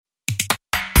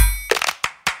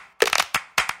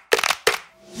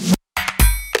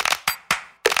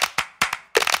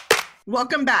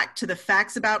Welcome back to the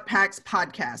Facts About PACs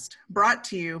podcast, brought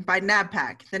to you by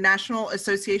NABPAC, the National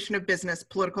Association of Business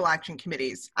Political Action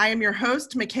Committees. I am your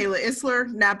host, Michaela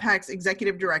Isler, NABPAC's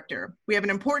Executive Director. We have an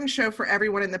important show for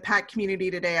everyone in the PAC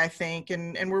community today, I think,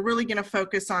 and we're really going to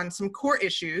focus on some core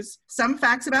issues, some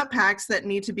facts about PACs that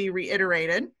need to be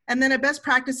reiterated, and then a best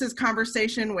practices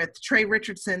conversation with Trey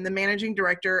Richardson, the Managing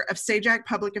Director of SAJAC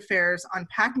Public Affairs on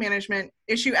PAC management,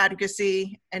 issue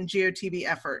advocacy, and GOTV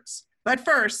efforts. But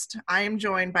first, I am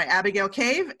joined by Abigail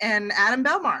Cave and Adam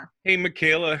Belmar. Hey,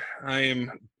 Michaela. I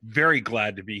am very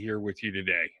glad to be here with you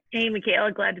today. Hey,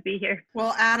 Michaela. Glad to be here.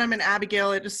 Well, Adam and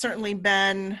Abigail, it has certainly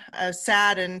been a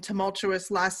sad and tumultuous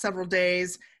last several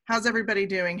days. How's everybody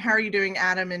doing? How are you doing,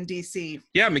 Adam, in D.C.?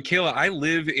 Yeah, Michaela, I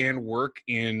live and work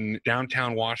in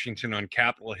downtown Washington on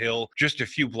Capitol Hill, just a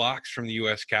few blocks from the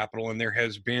U.S. Capitol, and there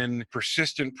has been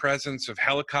persistent presence of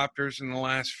helicopters in the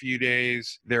last few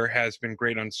days. There has been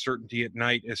great uncertainty at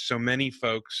night, as so many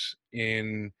folks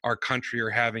in our country are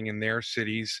having in their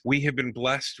cities. We have been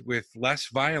blessed with less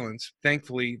violence.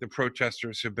 Thankfully, the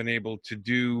protesters have been able to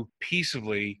do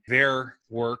peaceably their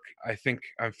work. I think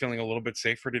I'm feeling a little bit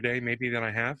safer today, maybe, than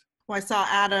I have. Well, I saw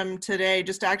Adam today,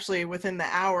 just actually within the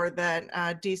hour,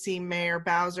 that D.C. Mayor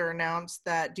Bowser announced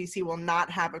that D.C. will not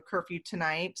have a curfew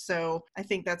tonight. So I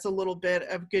think that's a little bit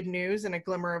of good news and a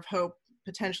glimmer of hope,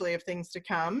 potentially, of things to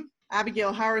come.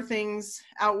 Abigail, how are things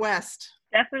out west?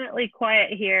 Definitely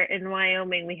quiet here in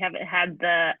Wyoming. We haven't had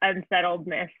the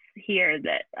unsettledness here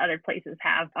that other places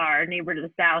have. Our neighbor to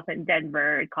the south in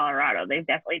Denver, Colorado, they've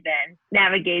definitely been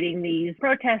navigating these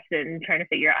protests and trying to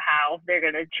figure out how they're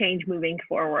going to change moving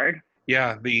forward.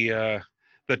 Yeah, the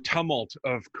tumult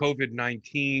of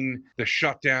COVID-19, the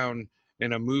shutdown,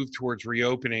 and a move towards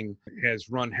reopening has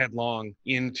run headlong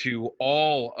into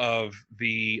all of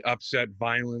the upset,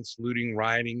 violence, looting,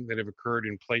 rioting that have occurred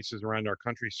in places around our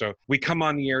country. So we come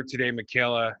on the air today,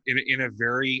 Michaela, in a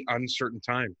very uncertain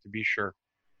time, to be sure.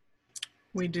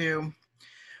 We do.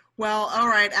 Well, all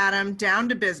right, Adam, down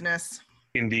to business.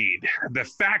 Indeed. The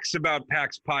Facts About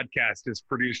PACs podcast is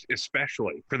produced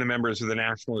especially for the members of the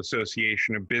National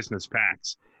Association of Business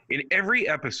PACs. In every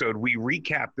episode, we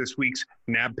recap this week's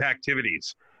NABPAC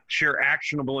activities, share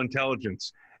actionable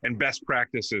intelligence and best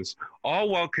practices, all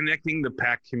while connecting the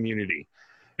PAC community.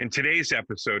 And today's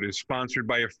episode is sponsored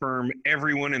by a firm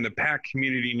everyone in the PAC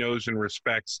community knows and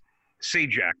respects,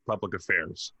 SAJAC Public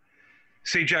Affairs.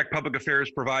 SAJAC Public Affairs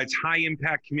provides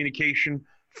high-impact communication,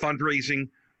 fundraising,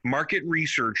 market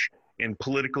research, and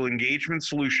political engagement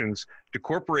solutions to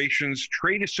corporations,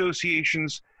 trade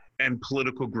associations, and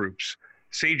political groups.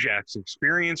 SAJAC's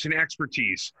experience and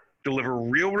expertise deliver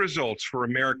real results for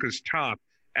America's top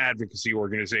advocacy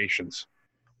organizations.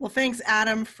 Well, thanks,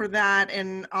 Adam, for that.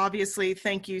 And obviously,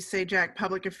 thank you, SAJAC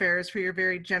Public Affairs, for your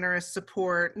very generous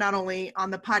support, not only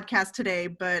on the podcast today,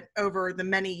 but over the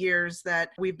many years that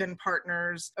we've been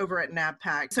partners over at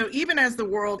NABPAC. So even as the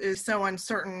world is so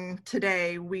uncertain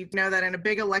today, we know that in a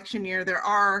big election year, there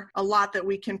are a lot that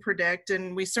we can predict.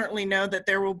 And we certainly know that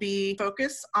there will be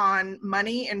focus on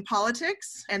money and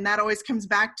politics. And that always comes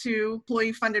back to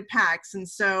employee-funded PACs. And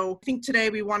so I think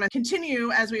today we want to continue,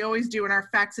 as we always do in our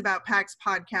Facts About PACs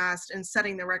podcast, and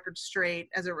setting the record straight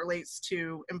as it relates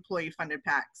to employee-funded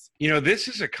PACs. You know, this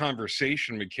is a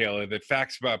conversation, Michaela, that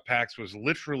Facts About PACs was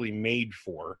literally made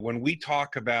for. When we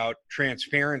talk about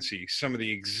transparency, some of the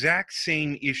exact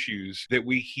same issues that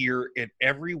we hear at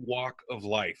every walk of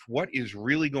life. What is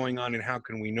really going on and how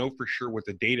can we know for sure what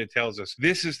the data tells us?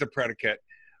 This is the predicate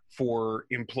for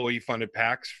employee-funded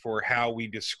PACs, for how we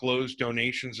disclose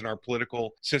donations in our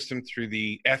political system through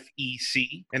the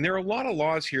FEC. And there are a lot of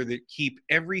laws here that keep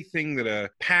everything that a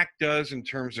PAC does in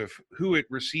terms of who it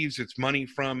receives its money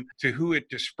from to who it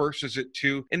disperses it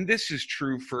to. And this is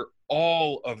true for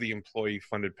all of the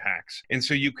employee-funded PACs. And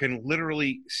so you can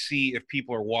literally see if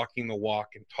people are walking the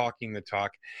walk and talking the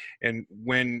talk. And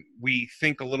when we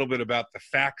think a little bit about the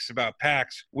facts about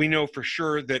PACs, we know for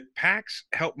sure that PACs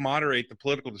help moderate the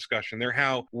political discussion. They're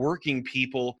how working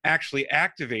people actually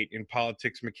activate in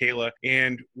politics, Michaela.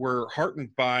 And we're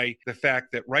heartened by the fact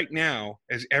that right now,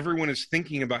 as everyone is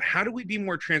thinking about how do we be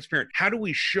more transparent, how do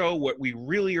we show what we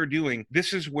really are doing,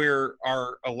 this is where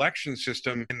our election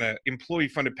system and the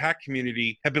employee-funded PAC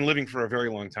community have been living for a very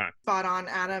long time. Spot on,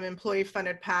 Adam.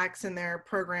 Employee-funded PACs and their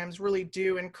programs really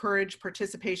do encourage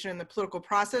participation in the political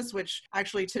process, which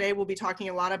actually today we'll be talking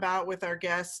a lot about with our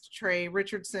guest, Trey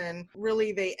Richardson.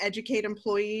 Really, they educate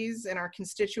employees and our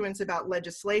constituents about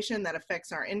legislation that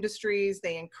affects our industries.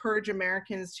 They encourage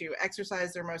Americans to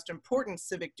exercise their most important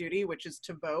civic duty, which is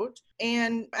to vote.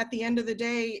 And at the end of the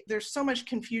day, there's so much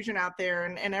confusion out there,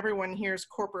 and everyone hears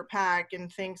corporate PAC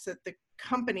and thinks that the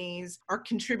companies are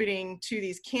contributing to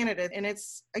these candidates, and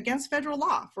it's against federal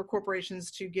law for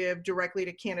corporations to give directly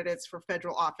to candidates for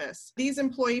federal office. These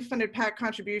employee-funded PAC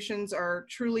contributions are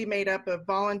truly made up of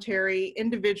voluntary,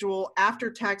 individual,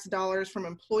 after-tax dollars from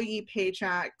employee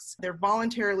paychecks. They're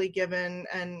voluntarily given,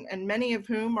 and many of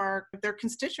whom are their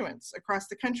constituents across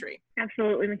the country.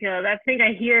 Absolutely, Michaela. That thing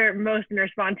I hear most and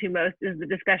respond to most is the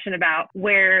discussion about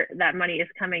where that money is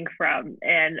coming from.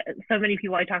 And so many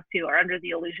people I talk to are under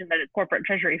the illusion that it's corporate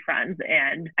treasury funds.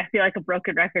 And I feel like a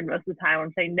broken record most of the time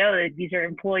when saying, no, that these are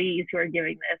employees who are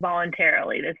giving this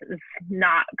voluntarily. This is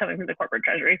not coming from the corporate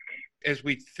treasury. As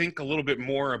we think a little bit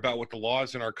more about what the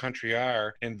laws in our country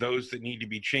are and those that need to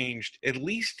be changed, at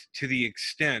least to the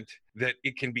extent that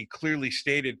it can be clearly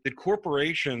stated that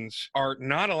corporations are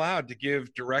not allowed to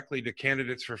give directly to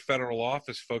candidates for federal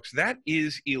office, folks, that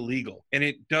is illegal. And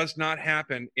it does not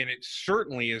happen. And it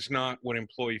certainly is not what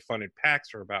employee-funded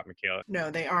PACs are about, Michaela. No,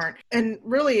 they aren't. And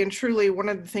really and truly, one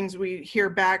of the things we hear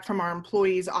back from our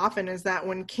employees often is that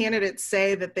when candidates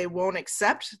say that they won't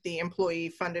accept the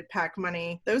employee-funded PAC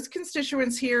money, those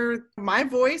constituents hear, my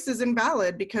voice is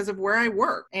invalid because of where I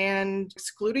work. And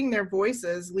excluding their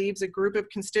voices leaves a group of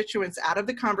constituents out of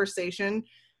the conversation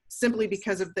simply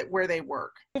because of where they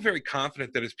work. I'm very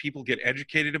confident that as people get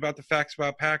educated about the facts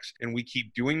about PACs, and we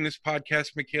keep doing this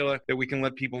podcast, Michaela, that we can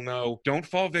let people know, don't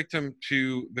fall victim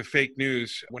to the fake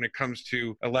news when it comes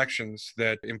to elections,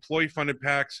 that employee-funded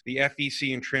PACs, the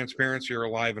FEC, and transparency are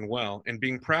alive and well and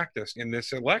being practiced in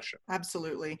this election.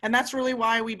 Absolutely. And that's really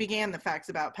why we began the Facts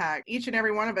About PAC. Each and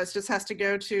every one of us just has to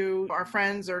go to our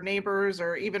friends or neighbors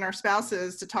or even our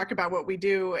spouses to talk about what we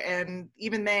do, and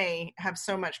even they have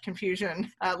so much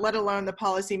confusion, let alone the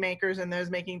policymakers and those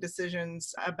making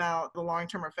decisions about the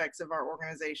long-term effects of our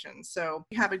organization. So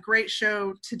we have a great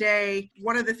show today.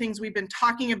 One of the things we've been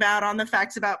talking about on the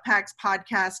Facts About PACs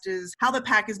podcast is how the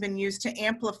PAC has been used to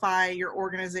amplify your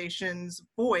organization's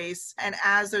voice. And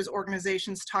as those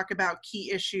organizations talk about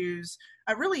key issues,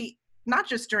 really not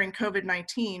just during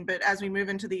COVID-19, but as we move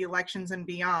into the elections and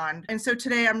beyond. And so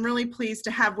today I'm really pleased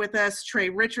to have with us Trey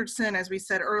Richardson, as we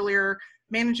said earlier,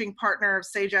 managing partner of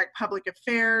Sajak Public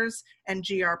Affairs and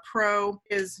GR Pro,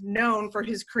 is known for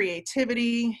his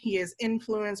creativity. He has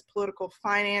influenced political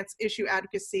finance, issue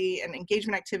advocacy, and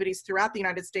engagement activities throughout the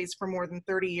United States for more than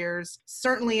 30 years.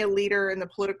 Certainly a leader in the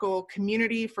political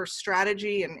community for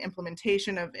strategy and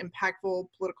implementation of impactful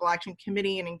political action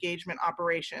committee and engagement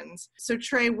operations. So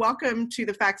Trey, welcome to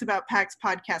the Facts About PACs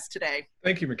podcast today.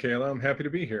 Thank you, Michaela. I'm happy to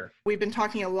be here. We've been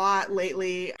talking a lot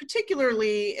lately,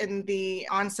 particularly in the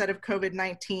onset of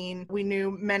COVID-19. We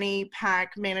knew many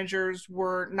PAC managers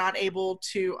were not able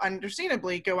to,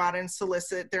 understandably, go out and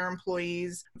solicit their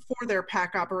employees for their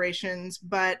PAC operations,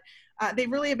 but they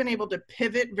really have been able to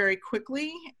pivot very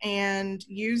quickly and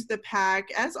use the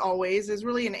PAC, as always, as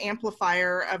really an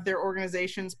amplifier of their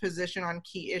organization's position on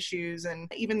key issues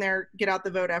and even their get out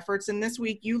the vote efforts. And this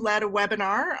week you led a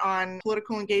webinar on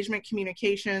political engagement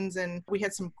communications, and we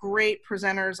had some great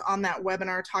presenters on that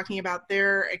webinar talking about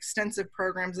their extensive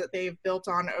programs that they've built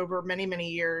on over many, many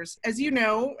years. As you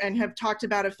know and have talked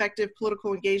about, effective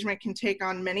political engagement can take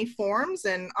on many forms.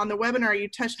 And on the webinar, you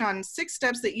touched on 6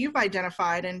 steps that you've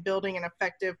identified in building an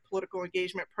effective political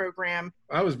engagement program.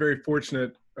 I was very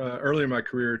fortunate early in my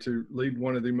career to lead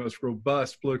one of the most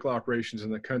robust political operations in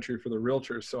the country for the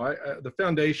realtors. So the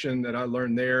foundation that I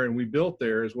learned there and we built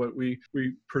there is what we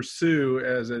pursue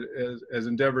as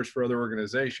endeavors for other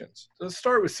organizations. So let's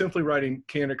start with simply writing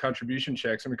candidate contribution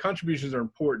checks. I mean, contributions are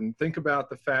important. Think about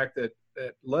the fact that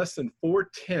less than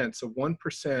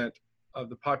 0.4% of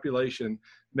the population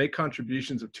make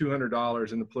contributions of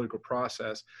 $200 in the political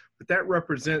process, but that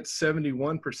represents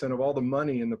 71% of all the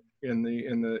money in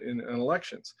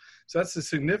elections. So that's a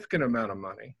significant amount of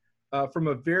money from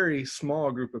a very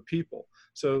small group of people.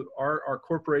 So our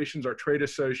corporations, our trade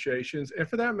associations, and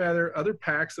for that matter, other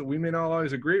PACs that we may not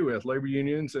always agree with, labor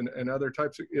unions and other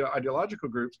types of ideological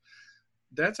groups,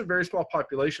 that's a very small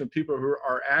population of people who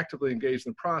are actively engaged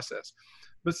in the process.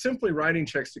 But simply writing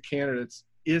checks to candidates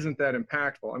isn't that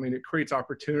impactful. I mean, it creates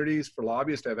opportunities for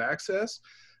lobbyists to have access,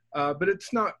 but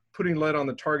it's not putting lead on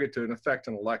the target to affect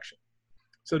an election.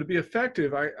 So to be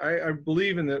effective, I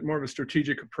believe in more of a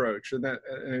strategic approach and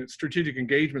a strategic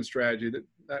engagement strategy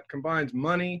that combines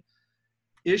money,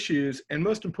 issues, and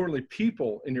most importantly,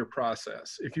 people in your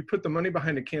process. If you put the money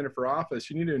behind a candidate for office,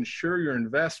 you need to ensure your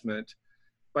investment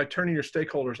by turning your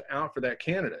stakeholders out for that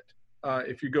candidate.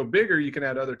 If you go bigger, you can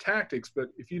add other tactics, but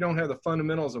if you don't have the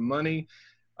fundamentals of money,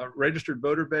 registered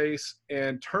voter base,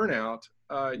 and turnout,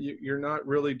 you're not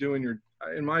really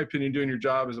in my opinion, doing your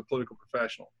job as a political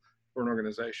professional for an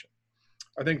organization.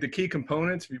 I think the key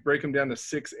components, if you break them down to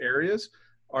 6 areas,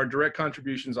 are direct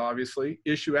contributions, obviously,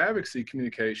 issue advocacy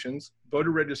communications,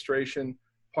 voter registration,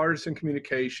 partisan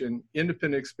communication,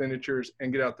 independent expenditures,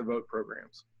 and get out the vote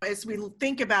programs. As we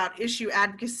think about issue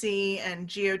advocacy and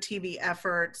GOTV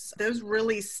efforts, those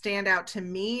really stand out to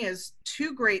me as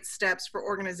 2 great steps for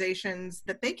organizations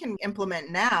that they can implement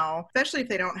now, especially if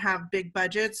they don't have big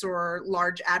budgets or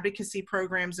large advocacy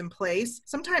programs in place.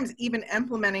 Sometimes even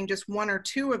implementing just 1 or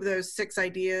 2 of those 6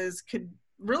 ideas could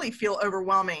really feel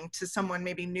overwhelming to someone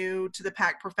maybe new to the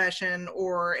PAC profession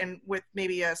or with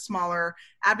maybe a smaller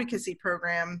advocacy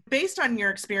program. Based on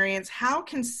your experience, how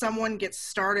can someone get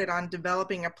started on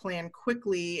developing a plan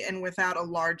quickly and without a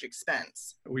large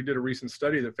expense? We did a recent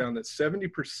study that found that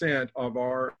 70% of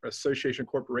our association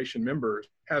corporation members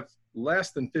have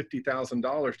less than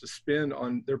 $50,000 to spend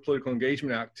on their political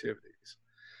engagement activities.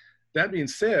 That being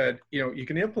said, you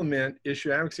can implement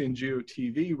issue advocacy and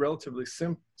GOTV relatively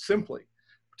simply,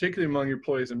 particularly among your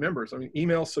employees and members. I mean,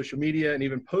 email, social media, and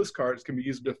even postcards can be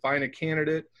used to define a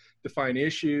candidate, define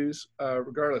issues,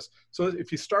 regardless. So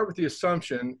if you start with the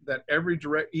assumption that every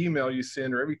direct email you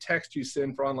send or every text you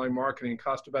send for online marketing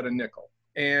costs about a nickel,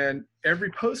 and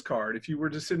every postcard, if you were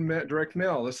to send direct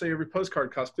mail, let's say every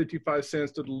postcard costs 55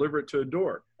 cents to deliver it to a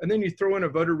door, and then you throw in a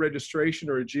voter registration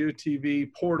or a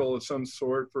GOTV portal of some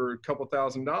sort for a couple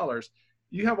 $1,000s,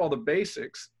 you have all the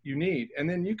basics you need. And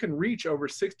then you can reach over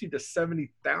 60 to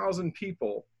 70,000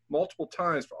 people multiple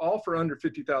times, all for under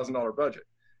 $50,000 budget.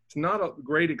 It's not a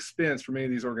great expense for many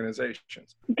of these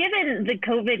organizations. Given the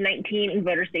COVID-19 and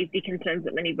voter safety concerns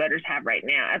that many voters have right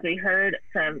now, as we heard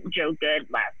from Joe Good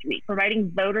last week,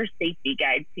 providing voter safety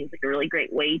guides seems like a really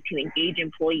great way to engage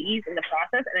employees in the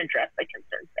process and address the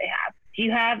concerns they have. Do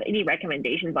you have any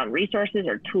recommendations on resources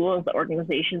or tools that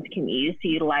organizations can use to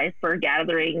utilize for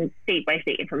gathering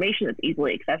state-by-state information that's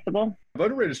easily accessible?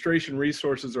 Voter registration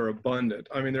resources are abundant.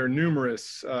 I mean, there are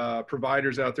numerous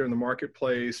providers out there in the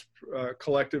marketplace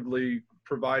collectively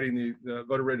providing the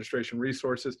voter registration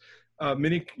resources.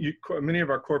 Many of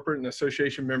our corporate and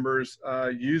association members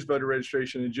use voter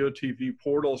registration and GOTV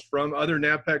portals from other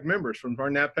NABPAC members, from our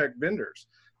NABPAC vendors.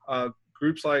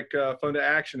 Groups like Fund to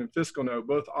Action and Fiscal Note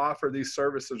both offer these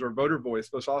services, or Voter Voice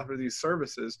both offer these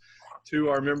services to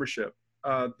our membership.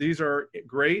 These are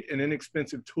great and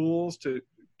inexpensive tools to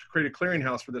create a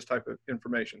clearinghouse for this type of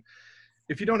information.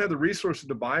 If you don't have the resources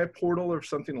to buy a portal or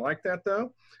something like that,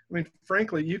 though, I mean,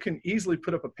 frankly, you can easily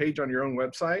put up a page on your own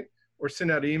website or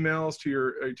send out emails to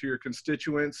your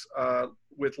constituents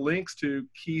with links to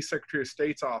key Secretary of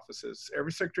State's offices.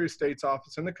 Every Secretary of State's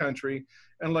office in the country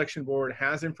and election board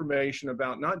has information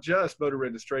about not just voter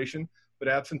registration, but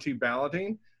absentee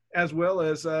balloting, as well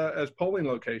as polling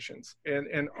locations,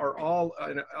 and are all,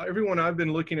 and everyone I've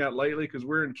been looking at lately, because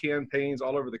we're in campaigns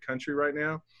all over the country right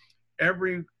now,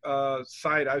 every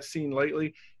site I've seen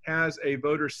lately has a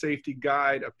voter safety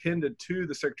guide appended to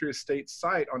the Secretary of State's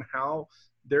site on how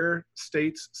their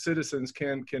state's citizens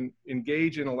can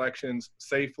engage in elections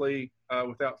safely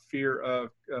without fear of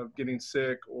getting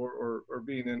sick or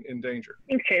being in danger.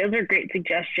 Thanks, Trey. Those are great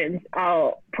suggestions.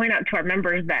 I'll point out to our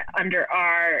members that under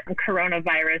our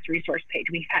coronavirus resource page,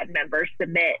 we've had members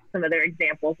submit some of their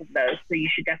examples of those. So you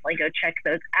should definitely go check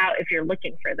those out if you're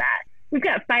looking for that. We've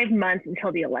got 5 months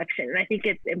until the election, and I think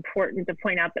it's important to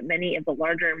point out that many of the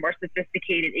larger and more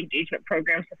sophisticated engagement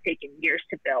programs have taken years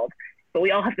to build, but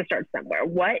we all have to start somewhere.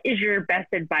 What is your best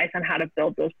advice on how to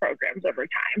build those programs over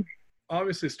time?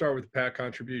 Obviously, start with the PAC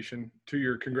contribution to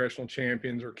your congressional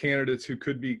champions or candidates who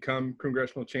could become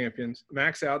congressional champions.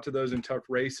 Max out to those in tough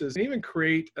races, and even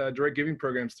create direct giving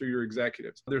programs through your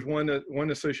executives. There's one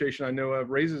association I know of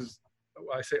raises,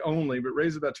 I say only, but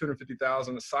raises about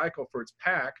 $250,000 a cycle for its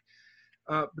PAC.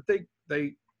 But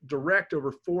they direct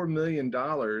over $4 million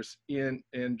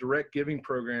in direct giving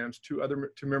programs to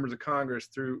members of Congress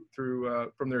through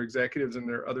from their executives and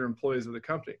their other employees of the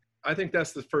company. I think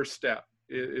that's the first step,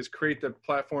 is create the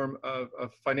platform of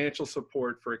financial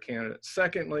support for a candidate.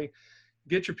 Secondly,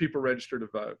 get your people registered to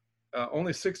vote.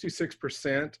 Only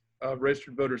 66% of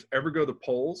registered voters ever go to the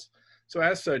polls. So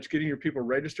as such, getting your people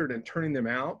registered and turning them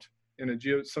out in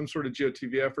some sort of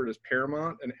GOTV effort is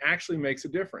paramount and actually makes a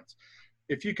difference.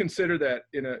 If you consider that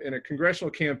in a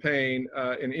congressional campaign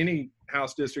in any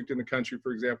House district in the country,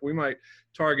 for example, we might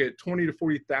target 20 to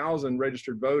 40,000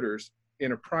 registered voters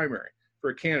in a primary for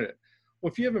a candidate.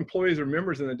 Well, if you have employees or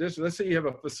members in the district, let's say you have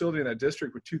a facility in that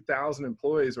district with 2,000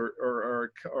 employees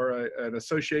or an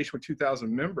association with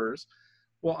 2,000 members,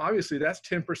 Well, obviously that's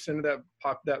 10% of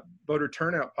that voter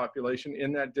turnout population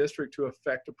in that district to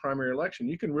affect a primary election.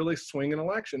 You can really swing an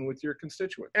election with your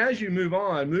constituents. As you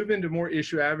move into more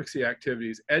issue advocacy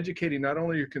activities, educating not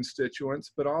only your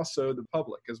constituents, but also the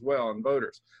public as well and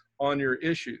voters on your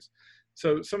issues.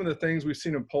 So some of the things we've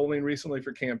seen in polling recently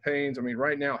for campaigns, I mean,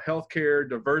 right now, healthcare,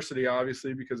 diversity,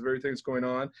 obviously, because of everything that's going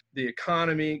on, the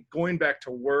economy, going back to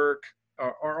work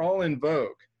are all in vogue.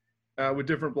 With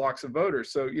different blocks of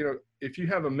voters. So, if you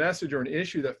have a message or an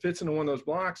issue that fits into one of those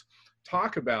blocks,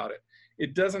 talk about it.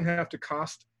 It doesn't have to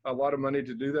cost a lot of money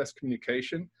to do this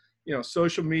communication.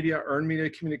 Social media, earned media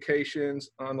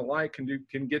communications, and the like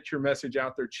can get your message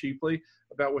out there cheaply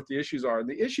about what the issues are. And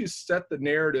the issues set the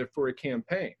narrative for a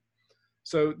campaign.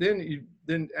 So then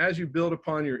as you build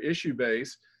upon your issue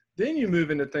base, then you move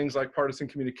into things like partisan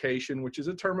communication, which is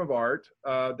a term of art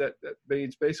that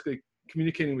means basically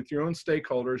communicating with your own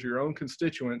stakeholders, your own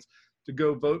constituents, to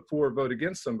go vote for or vote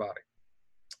against somebody.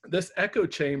 This echo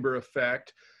chamber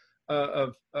effect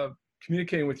of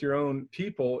communicating with your own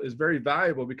people is very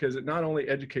valuable because it not only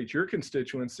educates your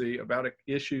constituency about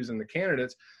issues and the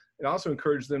candidates, it also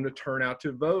encourages them to turn out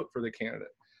to vote for the candidate.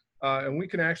 And we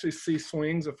can actually see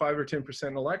swings of 5 or 10%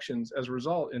 in elections as a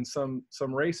result in some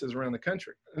races around the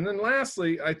country. And then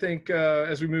lastly, I think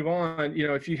as we move on,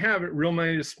 if you have real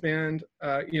money to spend,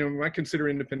 you might consider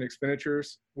independent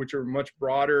expenditures, which are much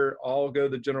broader, all go to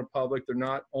the general public. They're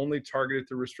not only targeted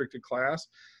to restricted class.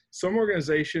 Some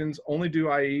organizations only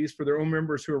do IEs for their own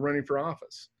members who are running for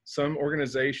office. Some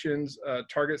organizations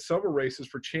target several races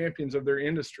for champions of their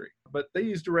industry, but they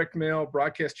use direct mail.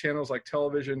 Broadcast channels like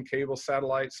television, cable,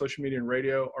 satellite, social media, and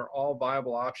radio are all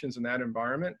viable options in that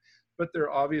environment. But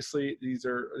they're obviously, these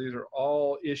are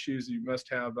all issues you must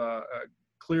have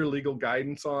clear legal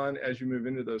guidance on as you move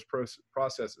into those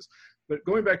processes. But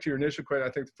going back to your initial question,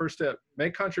 I think the first step,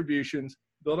 make contributions,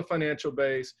 build a financial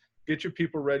base, get your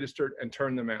people registered, and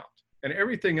turn them out. And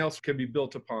everything else can be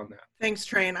built upon that. Thanks,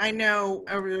 Trey. And I know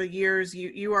over the years,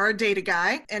 you are a data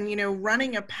guy, and,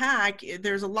 running a PAC,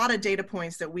 there's a lot of data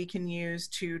points that we can use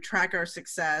to track our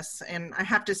success. And I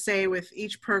have to say, with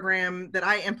each program that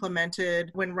I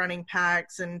implemented when running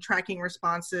PACs and tracking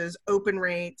responses, open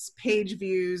rates, page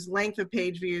views, length of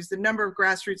page views, the number of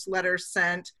grassroots letters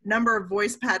sent, number of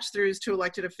voice patch throughs to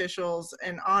elected officials,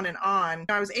 and on,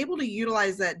 I was able to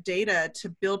utilize that data to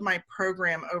build my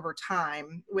program over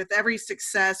time. With every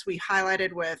success we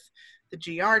highlighted with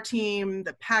the GR team,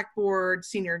 the PAC board,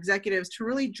 senior executives, to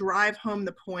really drive home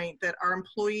the point that our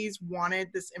employees wanted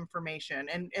this information,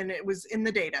 and it was in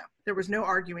the data. There was no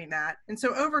arguing that. And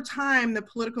so over time, the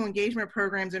political engagement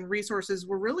programs and resources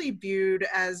were really viewed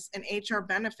as an HR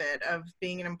benefit of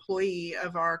being an employee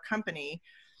of our company.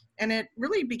 And it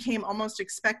really became almost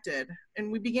expected.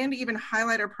 And we began to even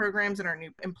highlight our programs in our new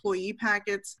employee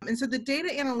packets. And so the data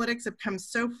analytics have come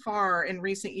so far in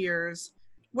recent years.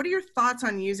 What are your thoughts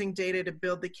on using data to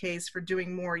build the case for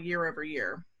doing more year over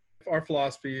year? Our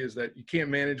philosophy is that you can't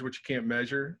manage what you can't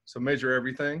measure. So measure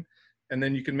everything, and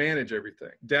then you can manage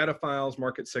everything. Data files,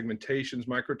 market segmentations,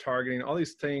 micro-targeting, all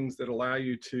these things that allow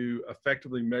you to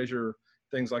effectively measure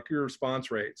things like your response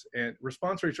rates. And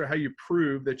response rates are how you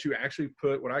prove that you actually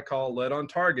put what I call lead on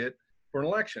target for an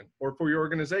election or for your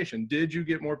organization. Did you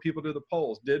get more people to the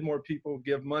polls? Did more people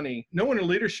give money? No one in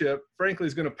leadership, frankly,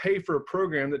 is going to pay for a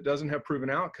program that doesn't have proven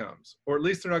outcomes, or at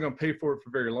least they're not going to pay for it for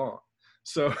very long.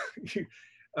 So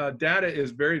data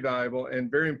is very valuable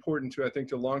and very important to, I think,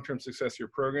 the long-term success of your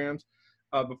programs.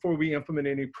 Before we implement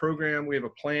any program, we have a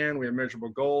plan, we have measurable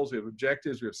goals, we have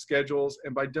objectives, we have schedules,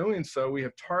 and by doing so, we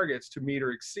have targets to meet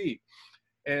or exceed.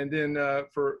 And then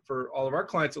for all of our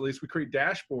clients, at least, we create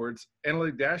dashboards,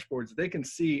 analytic dashboards. They can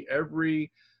see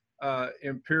every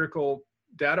empirical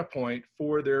data point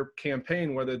for their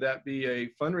campaign, whether that be a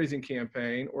fundraising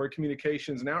campaign or a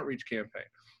communications and outreach campaign.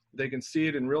 They can see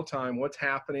it in real time, what's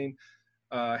happening,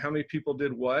 how many people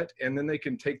did what, and then they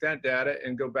can take that data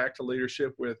and go back to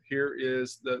leadership with here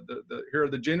are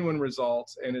the genuine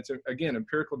results, and it's again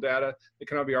empirical data that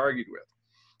cannot be argued with.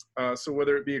 So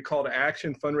whether it be a call to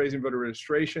action, fundraising, voter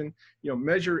registration,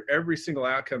 measure every single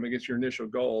outcome against your initial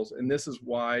goals, and this is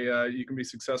why you can be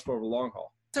successful over the long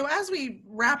haul. So as we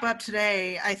wrap up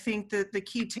today, I think that the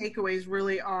key takeaways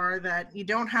really are that you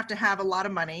don't have to have a lot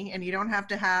of money and you don't have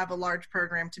to have a large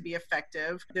program to be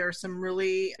effective. There are some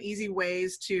really easy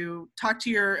ways to talk to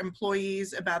your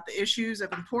employees about the issues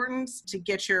of importance, to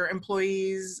get your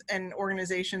employees and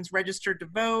organizations registered to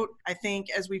vote. I think,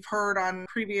 as we've heard on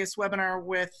previous webinar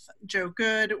with Joe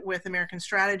Good with American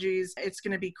Strategies, it's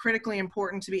going to be critically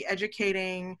important to be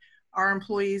educating our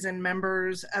employees and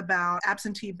members about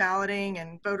absentee balloting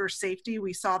and voter safety.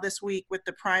 We saw this week with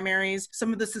the primaries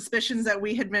some of the suspicions that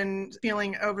we had been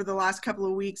feeling over the last couple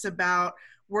of weeks about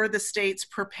were the states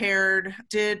prepared?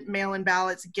 Did mail-in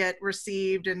ballots get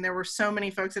received? And there were so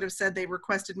many folks that have said they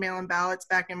requested mail-in ballots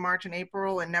back in March and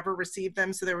April and never received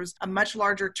them. So there was a much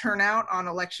larger turnout on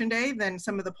Election Day than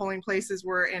some of the polling places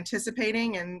were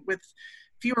anticipating. And with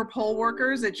fewer poll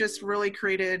workers, it just really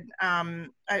created,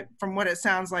 from what it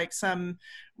sounds like, some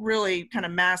really kind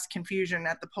of mass confusion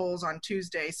at the polls on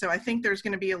Tuesday. So I think there's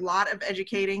going to be a lot of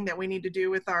educating that we need to do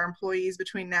with our employees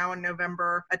between now and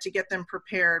November to get them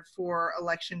prepared for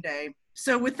Election Day.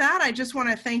 So with that, I just want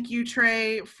to thank you,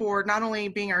 Trey, for not only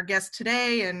being our guest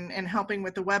today and helping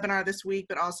with the webinar this week,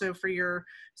 but also for your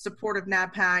support of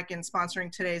NABPAC and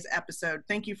sponsoring today's episode.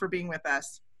 Thank you for being with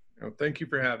us. Oh, thank you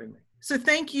for having me. So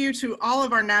thank you to all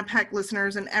of our NABPAC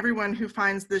listeners and everyone who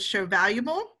finds this show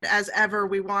valuable. As ever,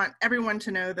 we want everyone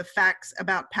to know the facts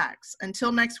about PACs.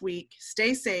 Until next week,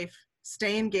 stay safe,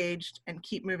 stay engaged, and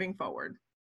keep moving forward.